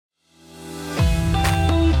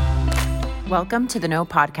Welcome to the No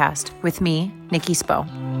Podcast with me, Nikki Spo.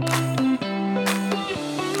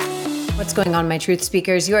 What's going on, my truth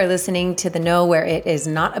speakers? You are listening to The No, where it is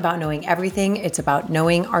not about knowing everything, it's about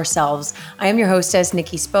knowing ourselves. I am your hostess,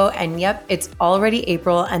 Nikki Spo, and yep, it's already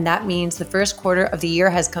April, and that means the first quarter of the year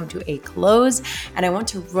has come to a close, and I want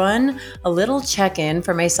to run a little check-in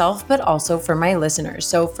for myself, but also for my listeners.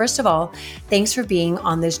 So first of all, thanks for being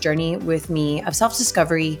on this journey with me of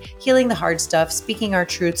self-discovery, healing the hard stuff, speaking our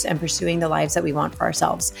truths, and pursuing the lives that we want for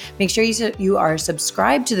ourselves. Make sure you are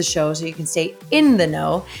subscribed to the show so you can stay in the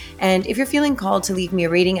know, and if you're feeling called to leave me a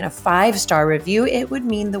rating and a 5-star review, it would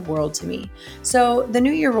mean the world to me. So the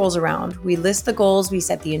new year rolls around. We list the goals, we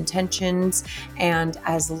set the intentions, and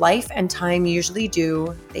as life and time usually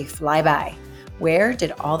do, they fly by. Where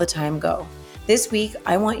did all the time go? This week,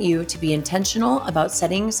 I want you to be intentional about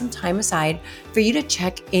setting some time aside for you to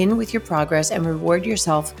check in with your progress and reward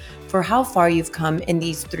yourself for how far you've come in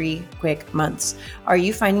these 3 quick months. Are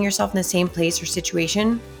you finding yourself in the same place or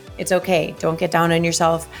situation? It's okay. Don't get down on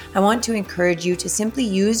yourself. I want to encourage you to simply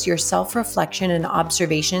use your self-reflection and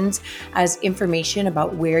observations as information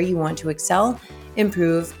about where you want to excel,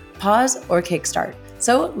 improve, pause, or kickstart.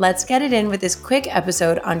 So let's get it in with this quick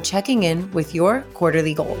episode on checking in with your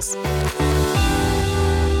quarterly goals.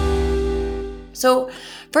 So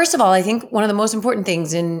first of all, I think one of the most important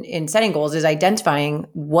things in setting goals is identifying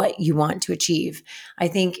what you want to achieve. I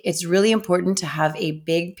think it's really important to have a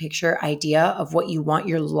big picture idea of what you want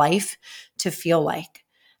your life to feel like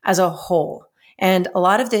as a whole. And a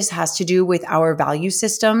lot of this has to do with our value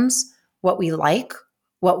systems, what we like,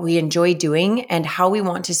 what we enjoy doing, and how we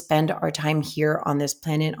want to spend our time here on this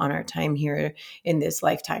planet, on our time here in this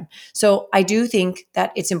lifetime. So I do think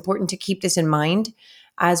that it's important to keep this in mind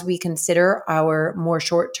as we consider our more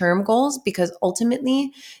short-term goals, because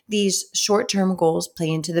ultimately these short-term goals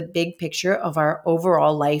play into the big picture of our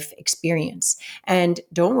overall life experience. And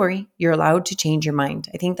don't worry, you're allowed to change your mind.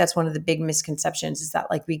 I think that's one of the big misconceptions, is that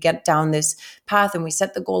we get down this path and we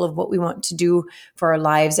set the goal of what we want to do for our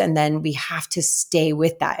lives, and then we have to stay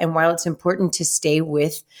with that. And while it's important to stay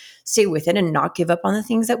with it and not give up on the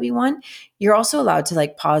things that we want, you're also allowed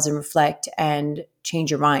to pause and reflect and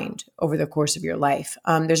change your mind over the course of your life.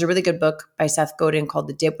 There's a really good book by Seth Godin called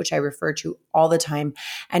The Dip, which I refer to all the time.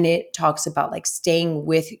 And it talks about staying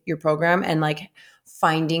with your program and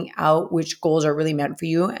finding out which goals are really meant for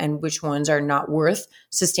you and which ones are not worth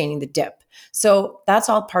sustaining the dip. So that's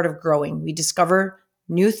all part of growing. We discover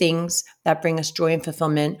new things that bring us joy and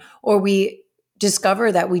fulfillment, or we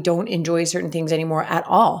discover that we don't enjoy certain things anymore at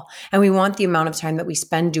all. And we want the amount of time that we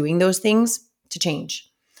spend doing those things to change.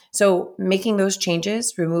 So making those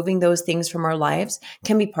changes, removing those things from our lives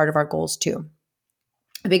can be part of our goals too.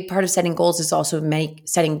 A big part of setting goals is also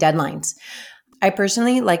setting deadlines. I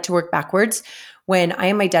personally like to work backwards. When I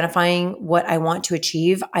am identifying what I want to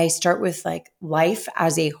achieve, I start with life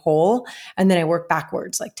as a whole, and then I work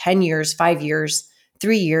backwards, 10 years, 5 years,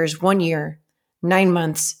 3 years, 1 year, 9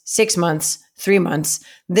 months, 6 months, 3 months,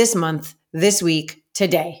 this month, this week,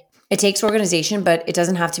 today. It takes organization, but it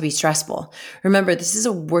doesn't have to be stressful. Remember, this is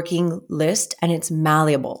a working list and it's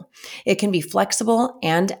malleable. It can be flexible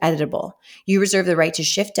and editable. You reserve the right to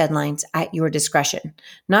shift deadlines at your discretion.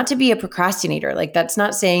 Not to be a procrastinator. That's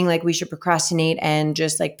not saying we should procrastinate and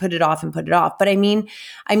just put it off and put it off. But I mean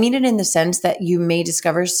it in the sense that you may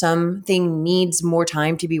discover something needs more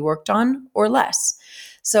time to be worked on or less.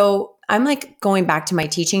 So I'm going back to my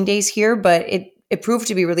teaching days here, but it proved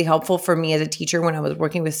to be really helpful for me as a teacher when I was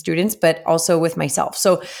working with students, but also with myself.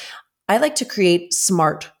 So I like to create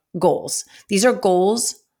SMART goals. These are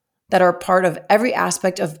goals that are part of every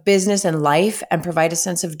aspect of business and life and provide a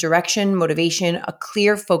sense of direction, motivation, a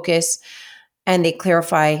clear focus, and they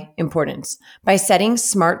clarify importance. By setting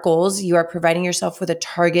SMART goals, you are providing yourself with a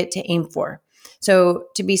target to aim for. So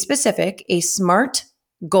to be specific, a SMART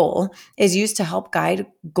goal is used to help guide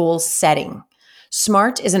goal setting.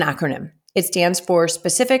 SMART is an acronym. It stands for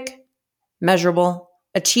specific, measurable,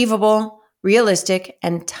 achievable, realistic,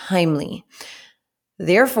 and timely.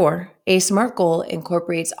 Therefore, a SMART goal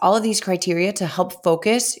incorporates all of these criteria to help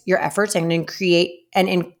focus your efforts and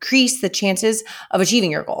increase the chances of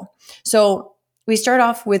achieving your goal. So we start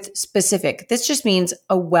off with specific. This just means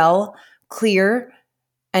a clear,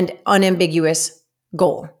 and unambiguous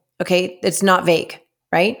goal. Okay? It's not vague,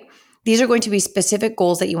 right? These are going to be specific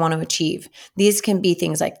goals that you want to achieve. These can be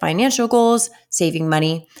things like financial goals, saving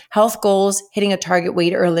money, health goals, hitting a target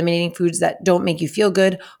weight or eliminating foods that don't make you feel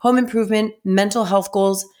good, home improvement, mental health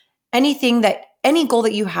goals, any goal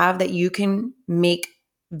that you have that you can make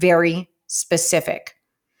very specific.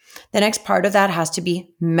 The next part of that has to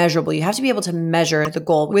be measurable. You have to be able to measure the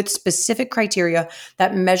goal with specific criteria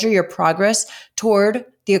that measure your progress toward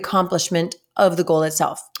the accomplishment of the goal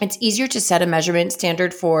itself. It's easier to set a measurement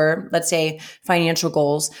standard for, let's say, financial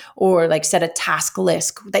goals, or like set a task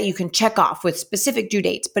list that you can check off with specific due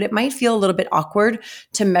dates, but it might feel a little bit awkward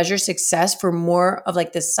to measure success for more of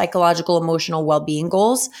like the psychological, emotional well-being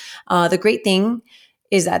goals. The great thing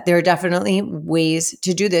is that there are definitely ways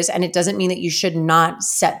to do this. And it doesn't mean that you should not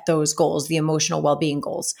set those goals, the emotional well-being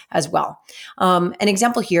goals as well. An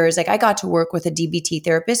example here is like I got to work with a DBT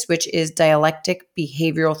therapist, which is dialectic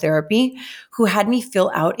behavioral therapy, who had me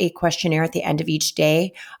fill out a questionnaire at the end of each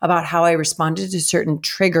day about how I responded to certain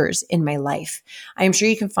triggers in my life. I am sure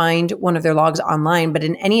you can find one of their logs online, but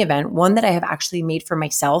in any event, one that I have actually made for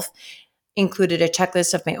myself included a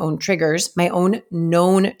checklist of my own triggers, my own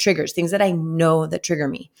known triggers, things that I know that trigger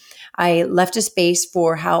me. I left a space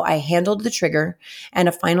for how I handled the trigger and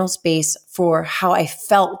a final space for how I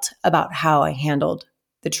felt about how I handled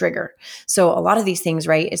the trigger. So a lot of these things,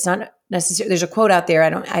 right? It's not necessarily, there's a quote out there.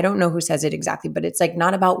 I don't know who says it exactly, but it's like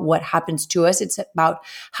not about what happens to us. It's about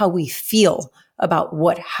how we feel about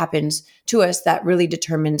what happens to us that really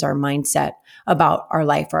determines our mindset about our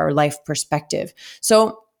life or our life perspective.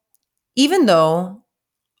 So even though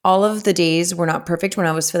all of the days were not perfect when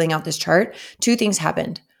I was filling out this chart, two things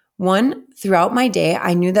happened. One, throughout my day,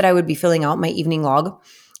 I knew that I would be filling out my evening log,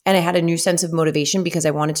 and I had a new sense of motivation because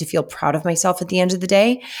I wanted to feel proud of myself at the end of the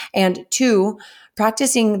day. And two,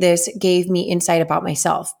 practicing this gave me insight about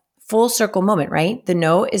myself. Full circle moment, right? The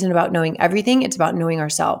know isn't about knowing everything. It's about knowing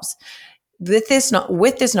ourselves. With this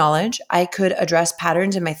knowledge, I could address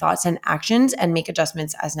patterns in my thoughts and actions and make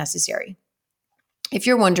adjustments as necessary. If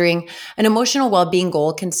you're wondering, an emotional well-being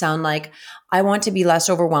goal can sound like, I want to be less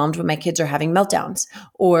overwhelmed when my kids are having meltdowns,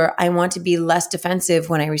 or I want to be less defensive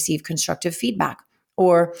when I receive constructive feedback,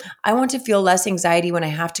 or I want to feel less anxiety when I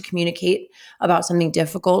have to communicate about something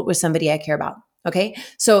difficult with somebody I care about. Okay.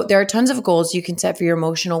 So there are tons of goals you can set for your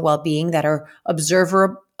emotional well-being that are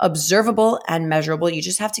observable and measurable. You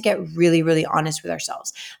just have to get really, really honest with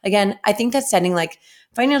ourselves. Again, I think that setting like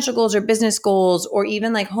financial goals or business goals or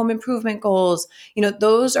even like home improvement goals,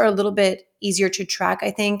 those are a little bit easier to track, I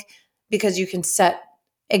think, because you can set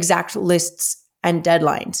exact lists and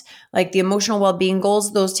deadlines. Like the emotional well-being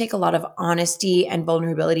goals, those take a lot of honesty and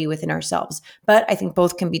vulnerability within ourselves. But I think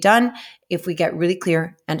both can be done if we get really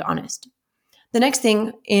clear and honest. The next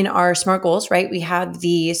thing in our SMART goals, right? We have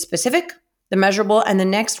the specific, the measurable, and the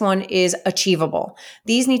next one is achievable.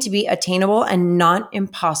 These need to be attainable and not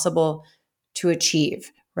impossible to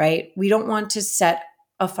achieve, right? We don't want to set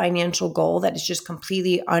a financial goal that is just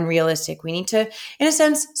completely unrealistic. We need to, in a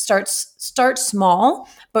sense, start small,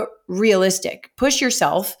 but realistic. Push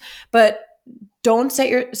yourself, but don't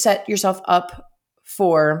set yourself up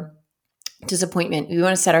for disappointment. We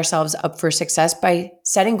want to set ourselves up for success by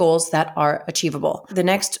setting goals that are achievable. The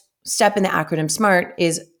next step in the acronym SMART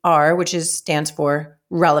is R, which stands for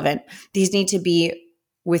relevant. These need to be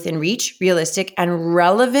within reach, realistic, and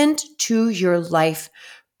relevant to your life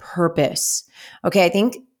purpose. Okay, I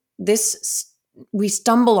think we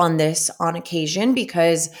stumble on this on occasion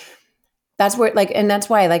because that's where and that's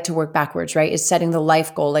why I like to work backwards, right? Is setting the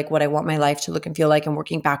life goal, like what I want my life to look and feel like, and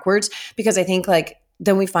working backwards, because I think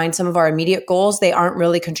then we find some of our immediate goals, they aren't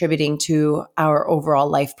really contributing to our overall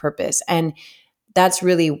life purpose. And that's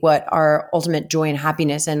really what our ultimate joy and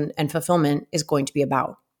happiness and fulfillment is going to be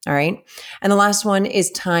about. All right. And the last one is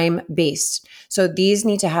time-based. So these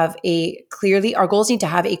need to have our goals need to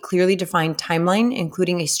have a clearly defined timeline,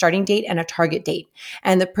 including a starting date and a target date.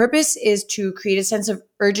 And the purpose is to create a sense of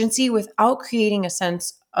urgency without creating a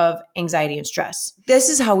sense of anxiety and stress. This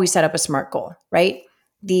is how we set up a SMART goal, right?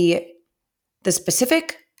 The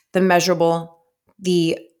specific, the measurable,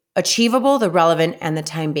 the achievable, the relevant, and the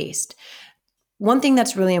time-based. One thing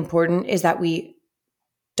that's really important is that we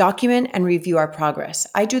document and review our progress.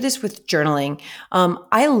 I do this with journaling.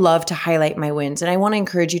 I love to highlight my wins, and I want to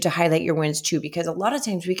encourage you to highlight your wins too, because a lot of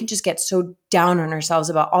times we can just get so down on ourselves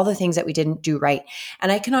about all the things that we didn't do right.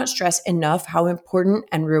 And I cannot stress enough how important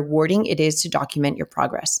and rewarding it is to document your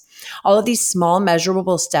progress. All of these small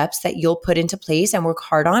measurable steps that you'll put into place and work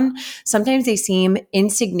hard on, sometimes they seem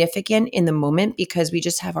insignificant in the moment because we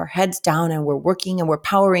just have our heads down and we're working and we're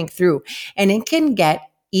powering through. And it can get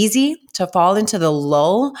easy to fall into the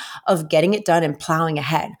lull of getting it done and plowing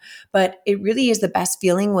ahead. But it really is the best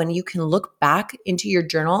feeling when you can look back into your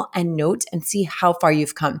journal and notes and see how far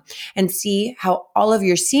you've come and see how all of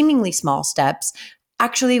your seemingly small steps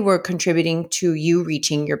actually were contributing to you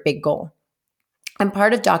reaching your big goal. And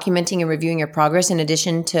part of documenting and reviewing your progress, in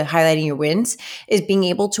addition to highlighting your wins, is being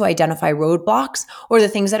able to identify roadblocks or the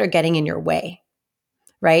things that are getting in your way,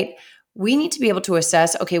 right? We need to be able to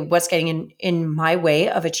assess, okay, what's getting in my way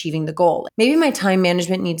of achieving the goal? Maybe my time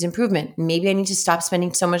management needs improvement. Maybe I need to stop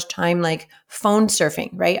spending so much time like phone surfing,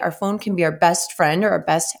 right? Our phone can be our best friend or our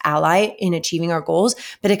best ally in achieving our goals,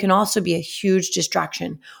 but it can also be a huge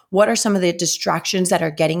distraction. What are some of the distractions that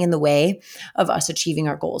are getting in the way of us achieving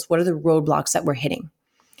our goals? What are the roadblocks that we're hitting?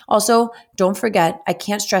 Also, don't forget, I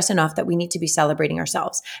can't stress enough that we need to be celebrating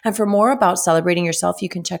ourselves. And for more about celebrating yourself, you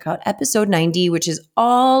can check out episode 90, which is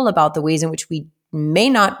all about the ways in which we may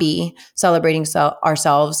not be celebrating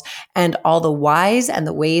ourselves and all the whys and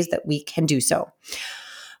the ways that we can do so.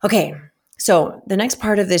 Okay, so the next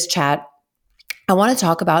part of this chat, I want to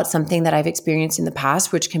talk about something that I've experienced in the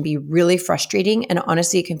past, which can be really frustrating. And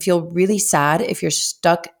honestly, it can feel really sad if you're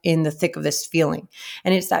stuck in the thick of this feeling.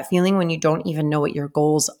 And it's that feeling when you don't even know what your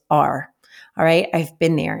goals are. All right. I've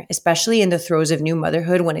been there, especially in the throes of new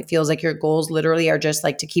motherhood, when it feels like your goals literally are just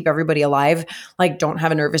like to keep everybody alive, like don't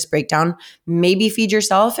have a nervous breakdown, maybe feed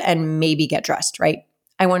yourself and maybe get dressed, right?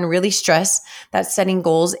 I want to really stress that setting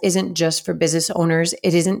goals isn't just for business owners.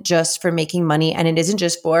 It isn't just for making money, and it isn't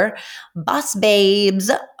just for boss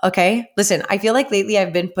babes. Okay. Listen, I feel like lately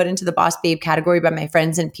I've been put into the boss babe category by my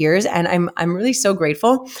friends and peers, and I'm really so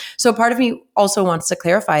grateful. So part of me also wants to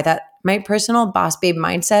clarify that my personal boss babe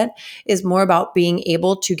mindset is more about being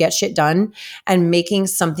able to get shit done and making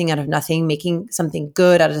something out of nothing, making something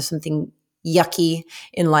good out of something yucky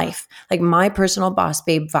in life. Like my personal boss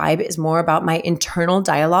babe vibe is more about my internal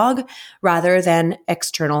dialogue rather than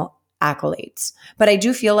external accolades. But I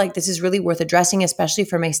do feel like this is really worth addressing, especially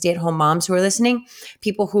for my stay-at-home moms who are listening,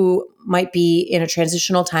 people who might be in a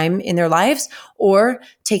transitional time in their lives or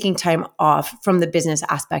taking time off from the business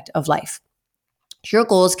aspect of life. Your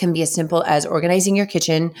goals can be as simple as organizing your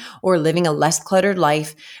kitchen or living a less cluttered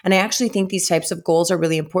life. And I actually think these types of goals are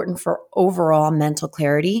really important for overall mental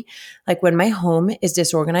clarity. Like when my home is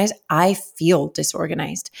disorganized, I feel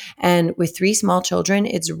disorganized. And with 3 small children,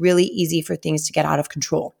 it's really easy for things to get out of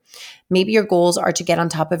control. Maybe your goals are to get on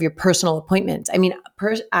top of your personal appointments. I mean,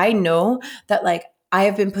 I know that like I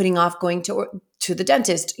have been putting off going to the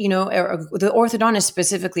dentist, or the orthodontist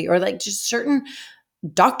specifically, or like just certain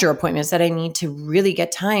doctor appointments that I need to really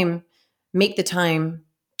make the time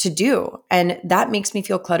to do. And that makes me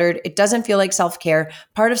feel cluttered. It doesn't feel like self-care.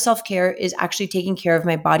 Part of self-care is actually taking care of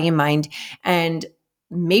my body and mind. And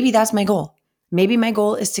maybe that's my goal. Maybe my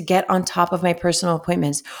goal is to get on top of my personal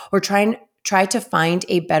appointments or try to find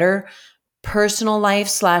a better personal life /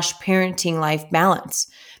 parenting life balance,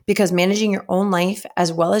 because managing your own life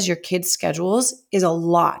as well as your kids' schedules is a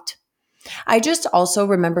lot. I just also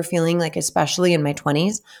remember feeling like, especially in my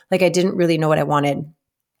 20s, like I didn't really know what I wanted.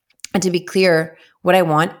 And to be clear, what I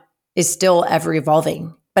want is still ever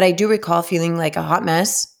evolving. But I do recall feeling like a hot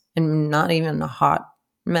mess, and not even a hot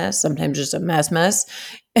mess, sometimes just a mess.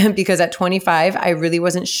 Because at 25, I really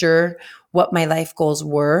wasn't sure what my life goals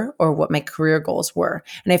were or what my career goals were.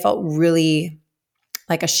 And I felt really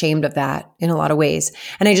like ashamed of that in a lot of ways.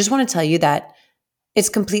 And I just want to tell you that it's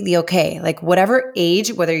completely okay. Like whatever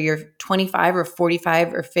age, whether you're 25 or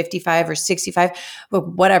 45 or 55 or 65,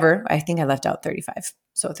 but whatever. I think I left out 35.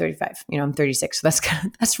 So 35, I'm 36.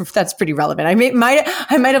 So that's pretty relevant. I might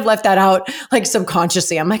have left that out like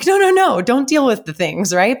subconsciously. I'm like, no, don't deal with the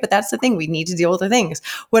things, right? But that's the thing. We need to deal with the things.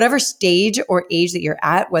 Whatever stage or age that you're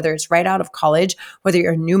at, whether it's right out of college, whether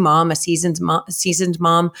you're a new mom, a seasoned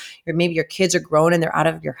mom, or maybe your kids are grown and they're out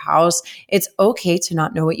of your house, it's okay to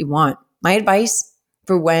not know what you want. My advice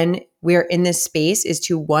for when we're in this space is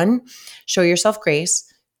to 1, show yourself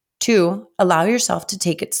grace, 2, allow yourself to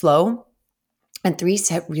take it slow, and 3,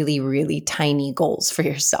 set really, really tiny goals for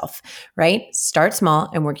yourself, right? Start small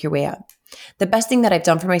and work your way up. The best thing that I've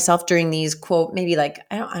done for myself during these quote, maybe like,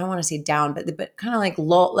 I don't want to say down, but kind of like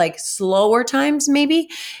low, like slower times maybe,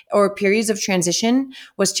 or periods of transition,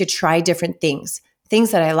 was to try different things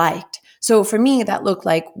that I liked. So for me, that looked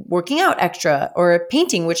like working out extra, or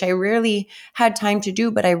painting, which I rarely had time to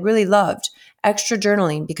do, but I really loved. Extra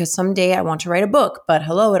journaling, because someday I want to write a book, but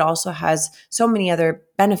it also has so many other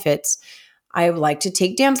benefits. I like to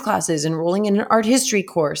take dance classes, enrolling in an art history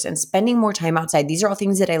course, and spending more time outside. These are all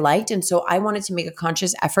things that I liked. And so I wanted to make a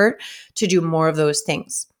conscious effort to do more of those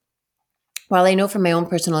things. While I know from my own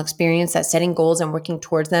personal experience that setting goals and working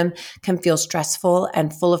towards them can feel stressful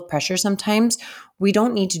and full of pressure sometimes, we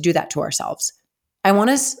don't need to do that to ourselves. I want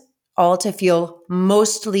us all to feel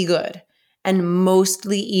mostly good and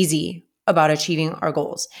mostly easy about achieving our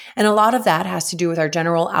goals. And a lot of that has to do with our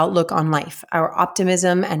general outlook on life, our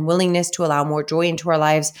optimism and willingness to allow more joy into our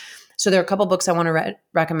lives. So there are a couple books I want to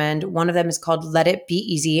recommend. One of them is called Let It Be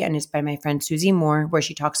Easy, and it's by my friend Susie Moore, where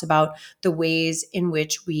she talks about the ways in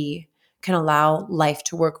which we can allow life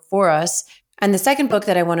to work for us. And the second book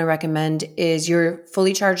that I want to recommend is Your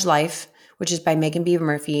Fully Charged Life, which is by Megan B.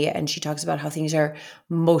 Murphy. And she talks about how things are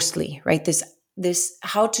mostly, right? This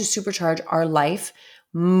how to supercharge our life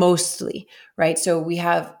mostly, right? So we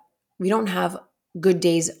don't have good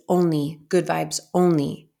days only, good vibes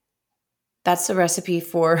only. That's the recipe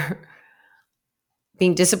for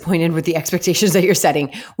being disappointed with the expectations that you're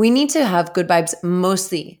setting. We need to have good vibes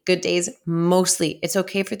mostly, good days mostly. It's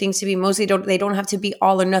okay for things to be mostly. They don't have to be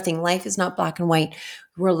all or nothing. Life is not black and white.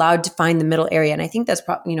 We're allowed to find the middle area. And I think that's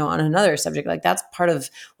on another subject, like that's part of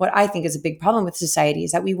what I think is a big problem with society,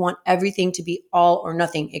 is that we want everything to be all or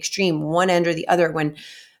nothing, extreme, one end or the other,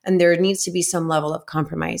 and there needs to be some level of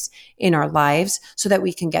compromise in our lives so that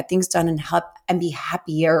we can get things done and help and be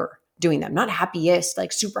happier doing them. Not happiest,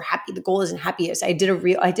 like super happy. The goal isn't happiest.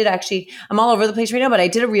 I'm all over the place right now, but I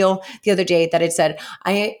did a reel the other day that it said,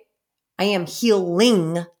 I am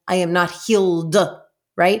healing. I am not healed,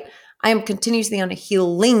 right? I am continuously on a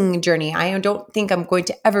healing journey. I don't think I'm going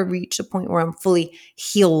to ever reach a point where I'm fully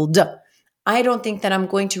healed. I don't think that I'm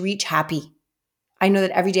going to reach happy. I know that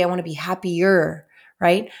every day I want to be happier,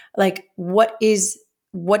 right? Like what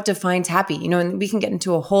defines happy? And we can get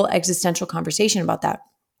into a whole existential conversation about that.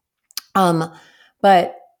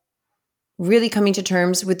 But really coming to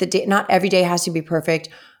terms with the day, not every day has to be perfect,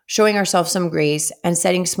 showing ourselves some grace and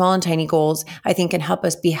setting small and tiny goals, I think can help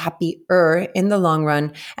us be happier in the long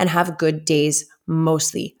run and have good days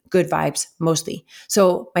mostly, good vibes mostly.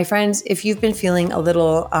 So my friends, if you've been feeling a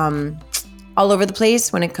little all over the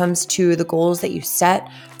place when it comes to the goals that you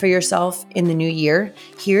set for yourself in the new year,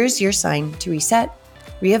 here's your sign to reset,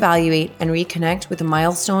 reevaluate, and reconnect with the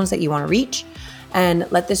milestones that you want to reach. And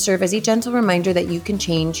let this serve as a gentle reminder that you can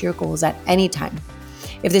change your goals at any time.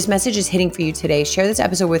 If this message is hitting for you today, share this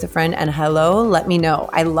episode with a friend and let me know.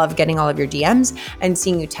 I love getting all of your DMs and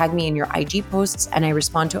seeing you tag me in your IG posts, and I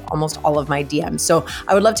respond to almost all of my DMs. So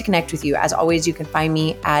I would love to connect with you. As always, you can find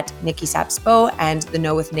me at Nikki Spo and The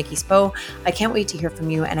Know with Nikki Spo. I can't wait to hear from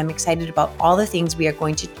you, and I'm excited about all the things we are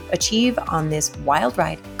going to achieve on this wild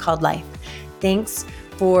ride called life. Thanks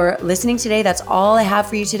for listening today. That's all I have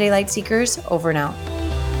for you today, Light Seekers. Over and out.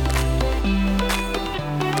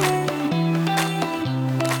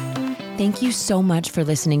 Thank you so much for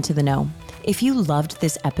listening to The Know. If you loved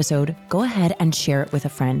this episode, go ahead and share it with a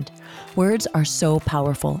friend. Words are so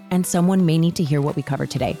powerful, and someone may need to hear what we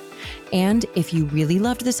covered today. And if you really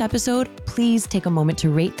loved this episode, please take a moment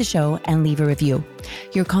to rate the show and leave a review.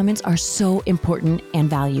 Your comments are so important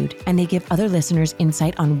and valued, and they give other listeners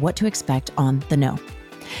insight on what to expect on The Know.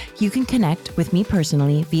 You can connect with me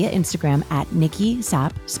personally via Instagram at Nikki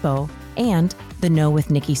Spo and The Know with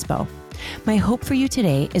Nikki Spo. My hope for you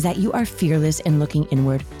today is that you are fearless in looking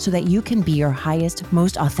inward so that you can be your highest,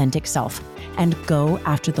 most authentic self and go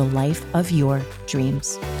after the life of your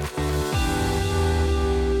dreams.